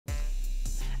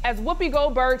As Whoopi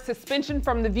Goldberg's suspension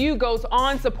from The View goes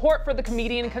on, support for the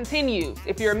comedian continues.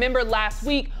 If you remember last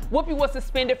week, Whoopi was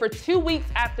suspended for 2 weeks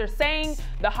after saying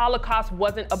the Holocaust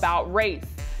wasn't about race.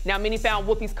 Now, many found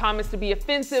Whoopi's comments to be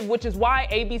offensive, which is why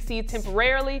ABC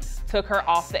temporarily took her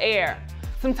off the air.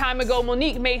 Some time ago,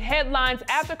 Monique made headlines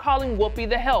after calling Whoopi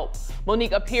the help.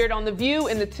 Monique appeared on The View,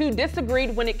 and the two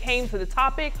disagreed when it came to the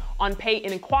topic on pay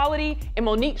inequality, and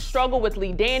Monique struggled with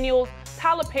Lee Daniels,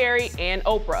 Tyler Perry, and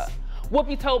Oprah.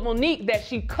 Whoopi told Monique that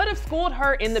she could have schooled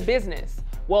her in the business.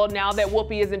 Well, now that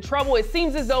Whoopi is in trouble, it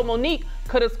seems as though Monique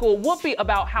could have schooled Whoopi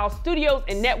about how studios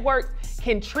and networks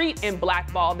can treat and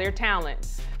blackball their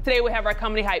talent. Today we have our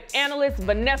comedy hype analysts,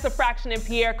 Vanessa, Fraction, and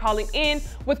Pierre calling in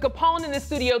with Capone in the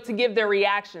studio to give their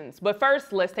reactions. But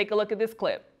first, let's take a look at this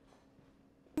clip.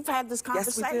 We've had this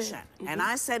conversation, and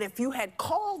I said if you had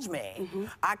called me,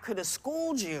 I could have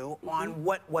schooled you on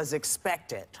what was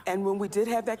expected. And when we did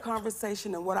have that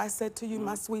conversation, and what I said to you,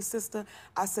 my sweet sister,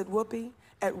 I said, Whoopi,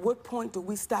 at what point do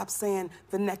we stop saying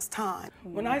the next time?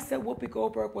 When I said Whoopi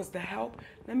Goldberg was the help,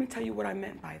 let me tell you what I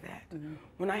meant by that.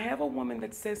 When I have a woman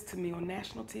that says to me on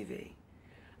national TV,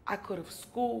 I could have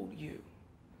schooled you.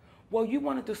 Well, you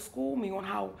wanted to school me on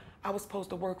how I was supposed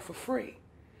to work for free.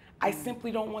 I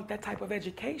simply don't want that type of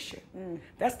education.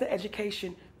 That's the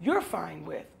education you're fine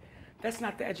with. That's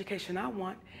not the education I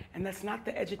want, and that's not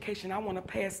the education I want to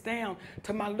pass down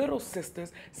to my little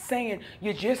sisters, saying,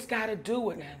 you just gotta do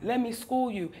it. Let me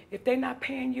school you. If they're not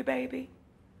paying you, baby,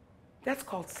 that's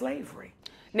called slavery.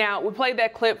 Now, we played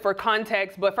that clip for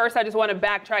context, but first I just want to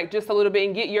backtrack just a little bit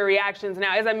and get your reactions.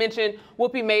 Now, as I mentioned,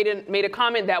 Whoopi made a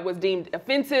comment that was deemed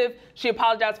offensive. She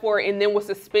apologized for it and then was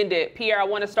suspended. Pierre, I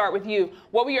want to start with you.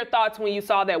 What were your thoughts when you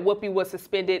saw that Whoopi was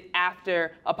suspended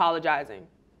after apologizing?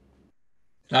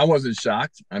 I wasn't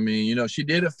shocked. I mean, you know, she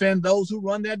did offend those who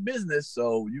run that business.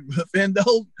 So you offend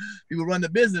those people who run the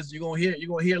business, you're gonna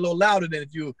hear a little louder than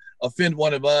if you offend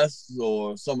one of us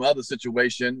or some other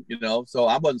situation, you know. So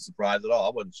I wasn't surprised at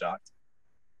all. I wasn't shocked.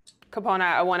 Capone,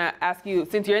 I want to ask you,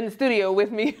 since you're in the studio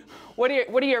with me, what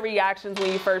are your reactions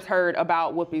when you first heard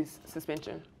about Whoopi's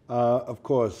suspension? Of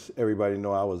course, everybody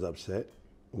know I was upset.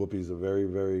 Whoopi's a very,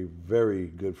 very, very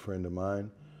good friend of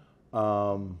mine.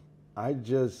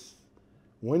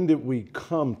 When did we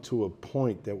come to a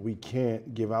point that we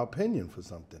can't give our opinion for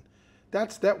something?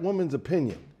 That's that woman's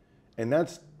opinion. And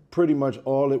that's pretty much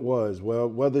all it was. Well,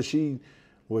 whether she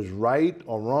was right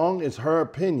or wrong, it's her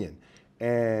opinion.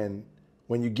 And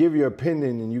when you give your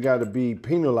opinion and you got to be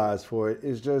penalized for it,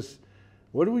 it's just,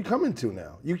 what are we coming to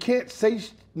now? You can't say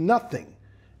nothing.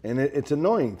 And it's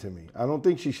annoying to me. I don't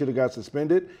think she should have got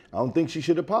suspended. I don't think she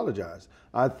should apologize.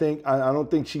 I don't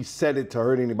think she said it to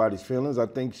hurt anybody's feelings. I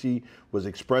think she was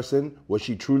expressing what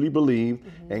she truly believed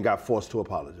and got forced to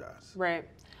apologize. Right.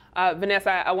 Vanessa,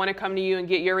 I want to come to you and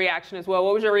get your reaction as well.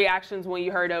 What was your reactions when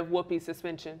you heard of Whoopi's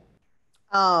suspension?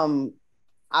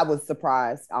 I was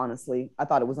surprised, honestly. I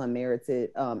thought it was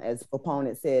unmerited. As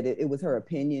opponent said, it was her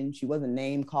opinion. She wasn't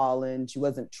name calling. She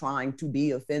wasn't trying to be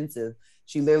offensive.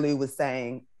 She literally was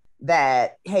saying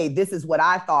that, hey, this is what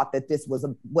I thought that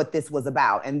what this was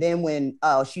about. And then when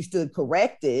she stood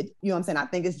corrected, you know what I'm saying? I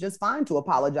think it's just fine to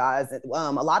apologize.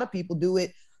 A lot of people do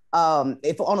it.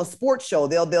 If on a sports show,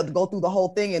 they'll go through the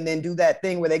whole thing and then do that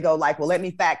thing where they go like, well, let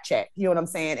me fact check, you know what I'm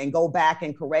saying? And go back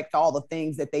and correct all the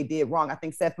things that they did wrong. I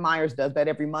think Seth Meyers does that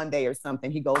every Monday or something.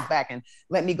 He goes back and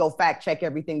let me go fact check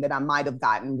everything that I might've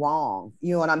gotten wrong.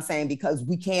 You know what I'm saying? Because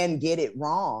we can get it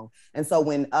wrong. And so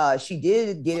when she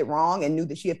did get it wrong and knew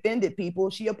that she offended people,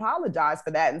 she apologized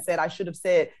for that and said, I should have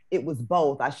said it was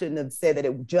both. I shouldn't have said that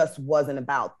it just wasn't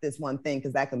about this one thing,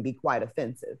 because that can be quite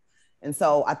offensive. And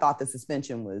so I thought the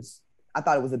suspension I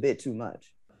thought it was a bit too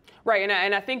much. Right,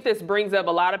 and I think this brings up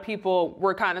a lot of people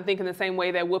were kind of thinking the same way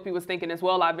that Whoopi was thinking as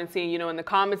well. I've been seeing, you know, in the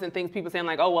comments and things, people saying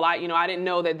like, oh, well, I didn't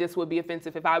know that this would be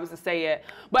offensive if I was to say it.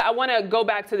 But I want to go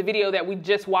back to the video that we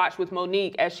just watched with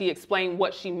Monique as she explained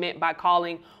what she meant by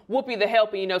calling Whoopi the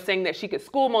help, and, you know, saying that she could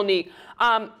school Monique.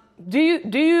 Do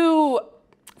you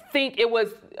think it was,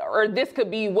 or this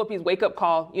could be Whoopi's wake-up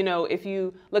call? You know, if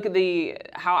you look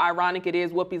at how ironic it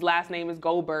is, Whoopi's last name is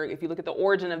Goldberg. If you look at the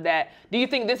origin of that, do you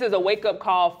think this is a wake-up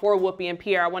call for Whoopi? And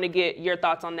Pierre, I want to get your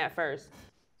thoughts on that first.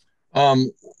 All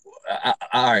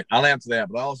right, I'll answer that,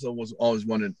 but I also was always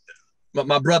wondering,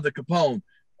 my brother Capone,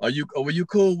 were you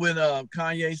cool when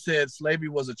Kanye said slavery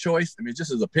was a choice? I mean,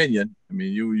 just his opinion. I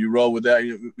mean, you roll with that.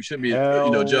 We shouldn't be,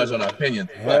 judged on our opinion.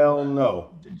 Hell no.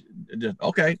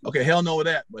 Okay, hell no with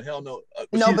that, but hell no.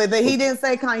 But he didn't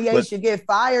say Kanye should get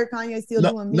fired. Kanye's still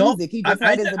doing music. He just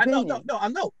had his opinion. I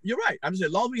know. You're right. I'm just saying,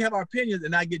 as long as we have our opinions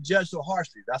and not get judged so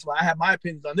harshly. That's why I have my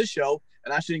opinions on this show,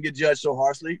 and I shouldn't get judged so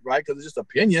harshly, right? Because it's just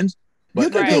opinions. You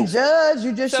can get judged,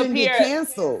 you just shouldn't get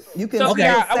canceled. You can say what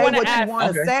you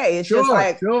want to say. It's just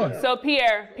like So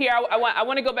Pierre, I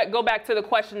want to go back to the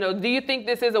question though. Do you think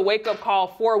this is a wake-up call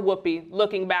for Whoopi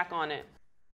looking back on it?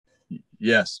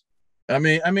 Yes. I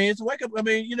mean, it's a wake up. I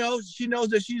mean, you know, she knows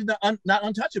that she's not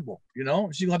untouchable. You know,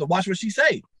 she's gonna have to watch what she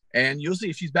say, and you'll see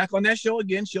if she's back on that show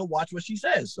again, she'll watch what she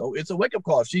says. So it's a wake up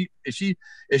call. If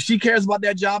she cares about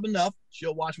that job enough,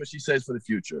 she'll watch what she says for the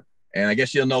future, and I guess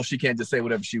she'll know she can't just say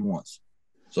whatever she wants.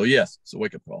 So yes, it's a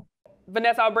wake up call.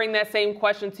 Vanessa, I'll bring that same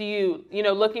question to you. You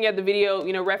know, looking at the video,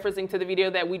 you know, referencing to the video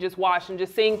that we just watched, and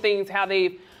just seeing things how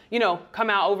they've, you know, come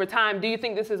out over time. Do you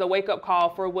think this is a wake up call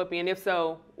for Whoopi, and if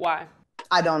so, why?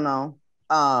 I don't know.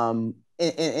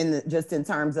 Just in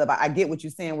terms of, I get what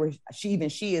you're saying, where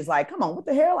she is like, come on, what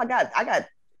the hell? I got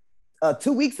a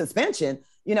 2-week suspension.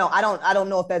 You know, I don't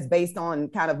know if that's based on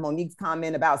kind of Monique's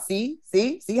comment about see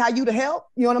how you to help,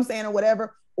 you know what I'm saying, or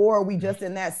whatever, or are we just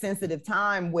in that sensitive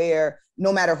time where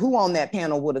no matter who on that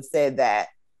panel would have said that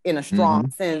in a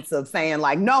strong sense of saying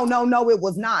like, no, it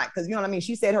was not. Because you know what I mean?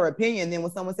 She said her opinion. Then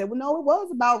when someone said, well, no, it was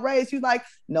about race. She was like,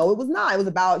 no, it was not. It was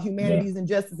about humanity's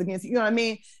injustice against, you know what I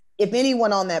mean? If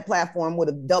anyone on that platform would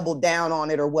have doubled down on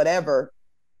it or whatever,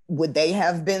 would they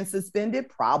have been suspended?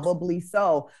 Probably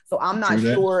so. So I'm not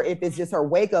sure if it's just her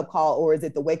wake-up call or is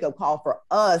it the wake-up call for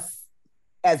us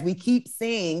as we keep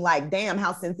seeing like, damn,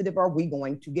 how sensitive are we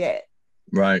going to get?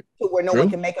 Right. To where no one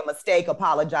can make a mistake,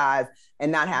 apologize,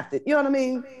 and not have to, you know what I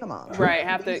mean? Come on. Right,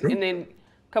 have to, and then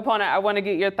Capone, I want to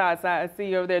get your thoughts. I see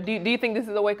you over there. Do you think this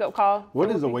is a wake-up call?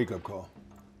 What is a wake-up call?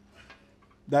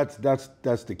 That's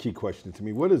the key question to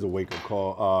me. What is a wake-up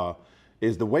call?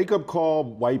 Is the wake-up call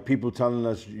white people telling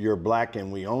us you're black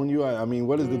and we own you? I mean,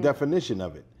 what is the definition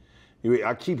of it?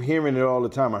 I keep hearing it all the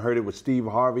time. I heard it with Steve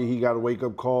Harvey. He got a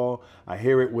wake-up call. I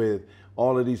hear it with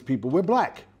all of these people. We're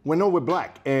black. We're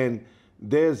black. And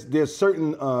there's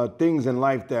certain things in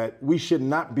life that we should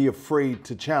not be afraid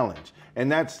to challenge.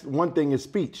 And that's one thing is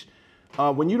speech.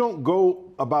 When you don't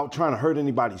go about trying to hurt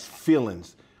anybody's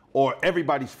feelings or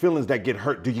everybody's feelings that get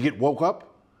hurt, do you get woke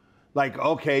up? Like,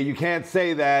 okay, you can't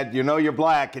say that, you know you're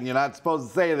black and you're not supposed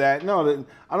to say that. No,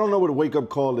 I don't know what a wake-up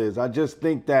call is. I just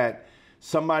think that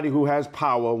somebody who has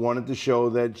power wanted to show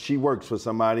that she works for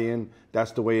somebody and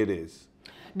that's the way it is.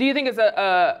 Do you think it's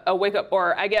a wake-up,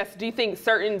 or I guess, do you think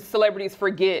certain celebrities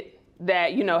forget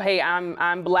that, you know, hey,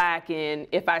 I'm black and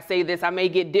if I say this, I may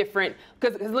get different?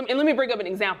 Because let me bring up an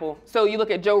example. So you look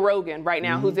at Joe Rogan right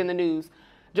now, who's in the news.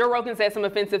 Joe Rogan said some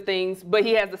offensive things, but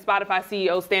he has the Spotify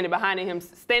CEO standing behind him,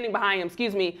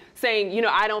 saying, you know,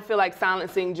 I don't feel like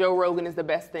silencing Joe Rogan is the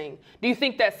best thing. Do you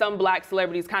think that some black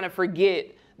celebrities kind of forget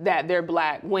that they're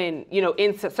black when, you know,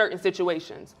 in certain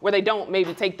situations where they don't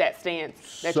maybe take that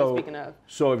stance that you're speaking of?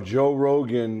 So if Joe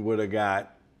Rogan would have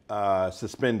got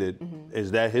suspended,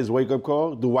 is that his wake-up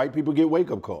call? Do white people get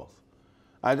wake-up calls?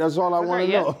 That's all I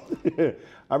want to know.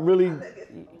 I'm really...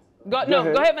 Go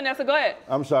ahead, Vanessa, go ahead.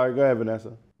 I'm sorry, go ahead,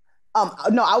 Vanessa.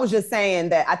 No, I was just saying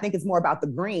that I think it's more about the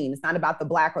green. It's not about the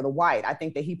black or the white. I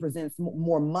think that he presents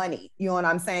more money. You know what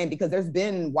I'm saying? Because there's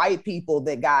been white people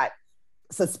that got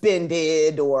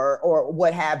suspended or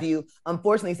what have you.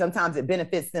 Unfortunately, sometimes it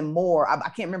benefits them more. I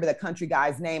can't remember the country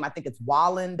guy's name. I think it's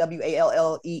Wallen,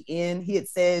 Wallen. He had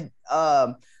said,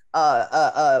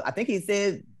 I think he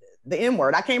said the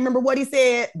N-word. I can't remember what he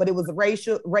said, but it was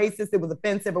racist, it was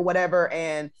offensive or whatever.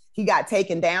 And he got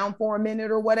taken down for a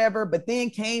minute or whatever, but then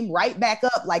came right back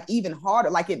up like even harder,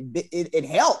 like it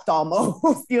helped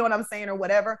almost, you know what I'm saying, or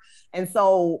whatever. And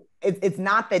so it's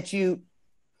not that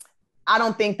I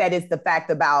don't think that it's the fact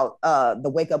about the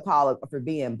wake-up call for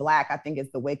being black. I think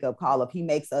it's the wake-up call of he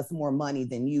makes us more money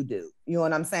than you do. You know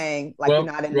what I'm saying? Like you're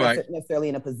not necessarily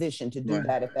in a position to do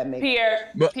that, if that makes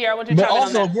sense. Pierre, I want you to chime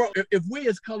in on that. If we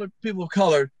as people of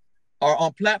color are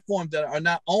on platforms that are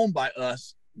not owned by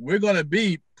us, we're going to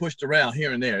be pushed around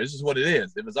here and there. This is what it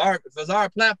is. If it's our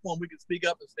platform, we can speak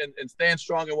up and stand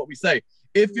strong in what we say.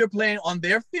 If you're playing on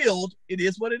their field, it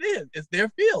is what it is. It's their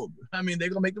field. I mean, they're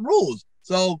going to make the rules.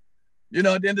 So, you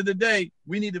know, at the end of the day,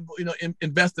 we need to, you know,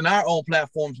 invest in our own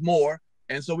platforms more.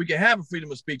 And so we can have a freedom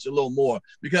of speech a little more,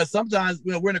 because sometimes,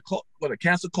 you know, we're in a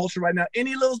cancel culture right now.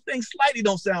 Any little thing slightly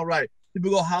don't sound right,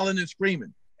 people go hollering and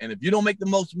screaming. And if you don't make the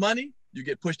most money, you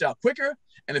get pushed out quicker.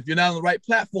 And if you're not on the right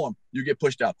platform, you get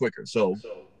pushed out quicker. So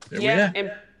there we are.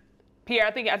 And Pierre,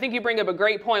 I think you bring up a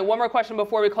great point. One more question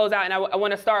before we close out, and I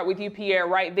want to start with you, Pierre,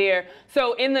 right there.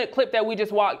 So in the clip that we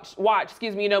just watched,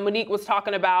 you know, Monique was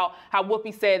talking about how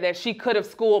Whoopi said that she could have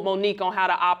schooled Monique on how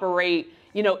to operate,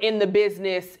 you know, in the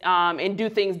business and do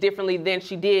things differently than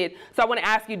she did. So I want to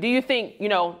ask you, do you think, you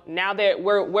know, now that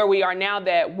we're where we are now,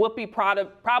 that Whoopi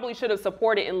probably should have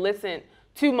supported and listened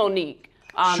to Monique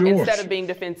Sure. instead of being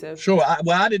defensive. Sure.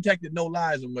 I detected no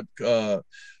lies in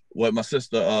what my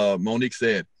sister Monique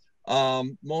said.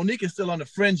 Monique is still on the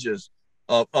fringes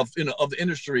of the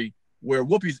industry where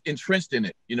Whoopi's entrenched in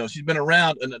it. You know, she's been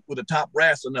around with the top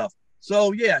brass enough.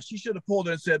 So yeah, she should have pulled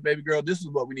her and said, "Baby girl, this is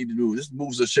what we need to do. This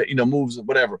moves moves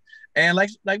whatever." And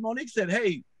like Monique said,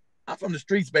 "Hey, I'm from the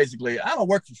streets. Basically, I don't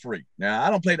work for free. Now I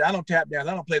don't tap dance.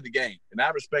 I don't play the game, and I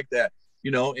respect that.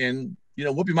 And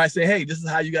Whoopi might say, "Hey, this is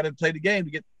how you got to play the game to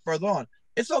get further on."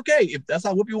 It's okay if that's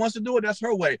how Whoopi wants to do it. That's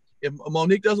her way. If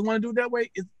Monique doesn't want to do it that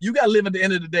way, you got to live at the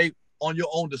end of the day on your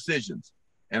own decisions.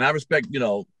 And I respect,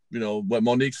 what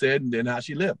Monique said and then how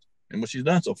she lived and what she's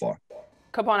done so far.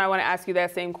 Capone, I want to ask you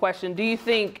that same question. Do you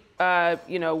think,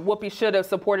 Whoopi should have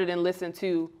supported and listened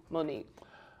to Monique?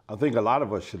 I think a lot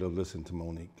of us should have listened to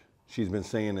Monique. She's been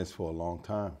saying this for a long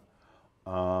time.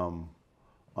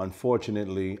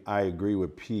 Unfortunately, I agree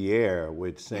with Pierre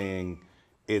with saying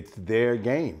it's their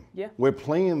game. Yeah. We're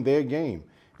playing their game.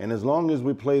 And as long as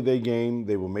we play their game,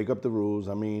 they will make up the rules.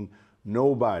 I mean,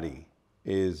 nobody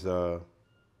is,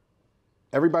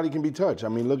 everybody can be touched. I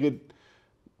mean, look at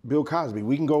Bill Cosby.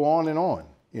 We can go on and on.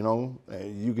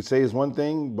 You could say it's one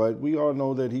thing, but we all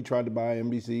know that he tried to buy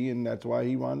NBC, and that's why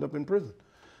he wound up in prison.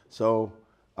 So,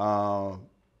 as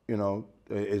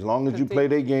long as you play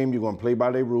their game, you're going to play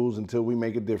by their rules until we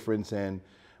make a difference. And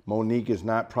Monique is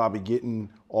not probably getting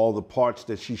all the parts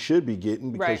that she should be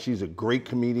getting because she's a great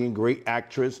comedian, great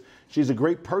actress. She's a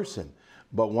great person.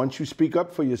 But once you speak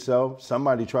up for yourself,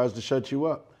 somebody tries to shut you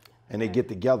up. And they get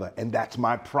together. And that's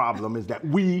my problem, is that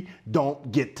we don't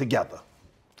get together.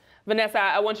 Vanessa,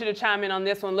 I want you to chime in on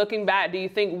this one. Looking back, do you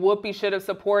think Whoopi should have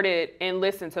supported and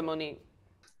listened to Monique?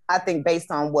 I think based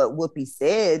on what Whoopi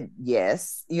said,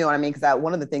 yes. You know what I mean? Because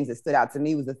one of the things that stood out to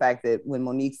me was the fact that when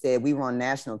Monique said, we were on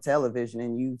national television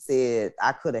and you said,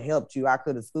 I could have helped you, I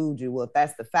could have schooled you. Well, if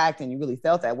that's the fact and you really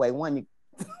felt that way,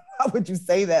 how would you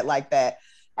say that like that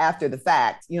after the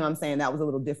fact? You know what I'm saying? That was a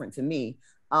little different to me.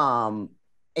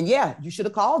 And yeah, you should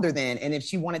have called her then. And if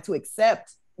she wanted to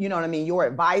accept, your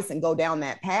advice and go down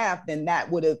that path, then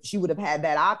she would have had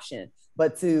that option.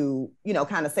 But to,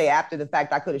 kind of say after the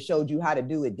fact, I could have showed you how to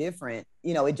do it different,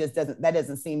 it just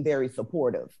doesn't seem very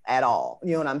supportive at all.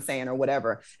 You know what I'm saying, or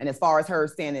whatever. And as far as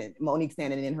Monique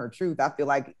standing in her truth, I feel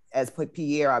like, as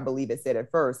Pierre, I believe it said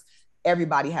at first,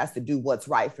 everybody has to do what's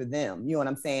right for them. You know what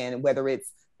I'm saying? Whether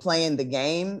it's playing the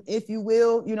game, if you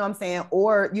will, you know what I'm saying?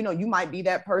 Or, you might be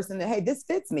that person that, hey, this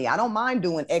fits me. I don't mind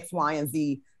doing X, Y, and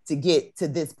Z to get to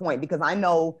this point, because I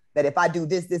know that if I do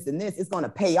this, this, and this, it's going to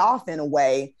pay off in a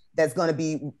way that's going to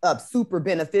be super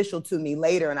beneficial to me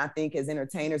later. And I think as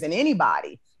entertainers and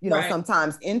anybody,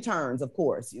 sometimes interns, of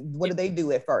course, what do they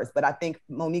do at first? But I think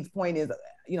Monique's point is,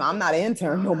 I'm not an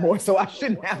intern no more, so I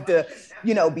shouldn't have to,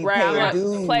 be paying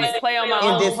dues play on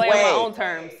my own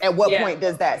terms. At what point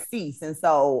does that cease? And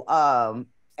so,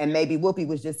 and maybe Whoopi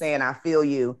was just saying, I feel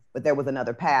you, but there was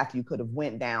another path you could have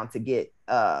went down to get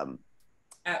the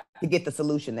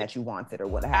solution that you wanted or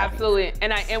what have you. Absolutely.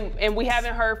 And we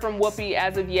haven't heard from Whoopi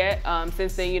as of yet.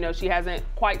 Since then, she hasn't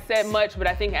quite said much, but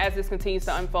I think as this continues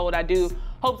to unfold, I do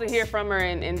hope to hear from her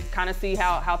and kind of see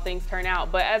how things turn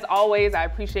out. But as always, I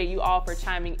appreciate you all for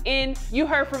chiming in. You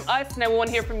heard from us, now we want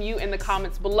to hear from you in the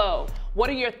comments below. What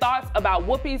are your thoughts about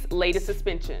Whoopi's latest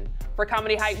suspension? For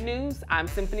Comedy Hype News, I'm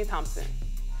Symphony Thompson.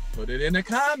 Put it in the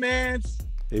comments.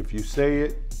 If you say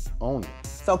it, own it.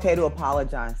 It's okay to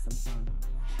apologize sometimes.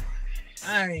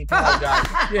 I ain't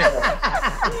apologizing.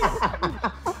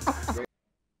 Yeah.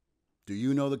 Do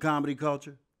you know the comedy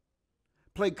culture?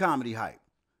 Play Comedy Hype,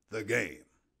 the game.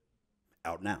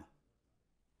 Out now.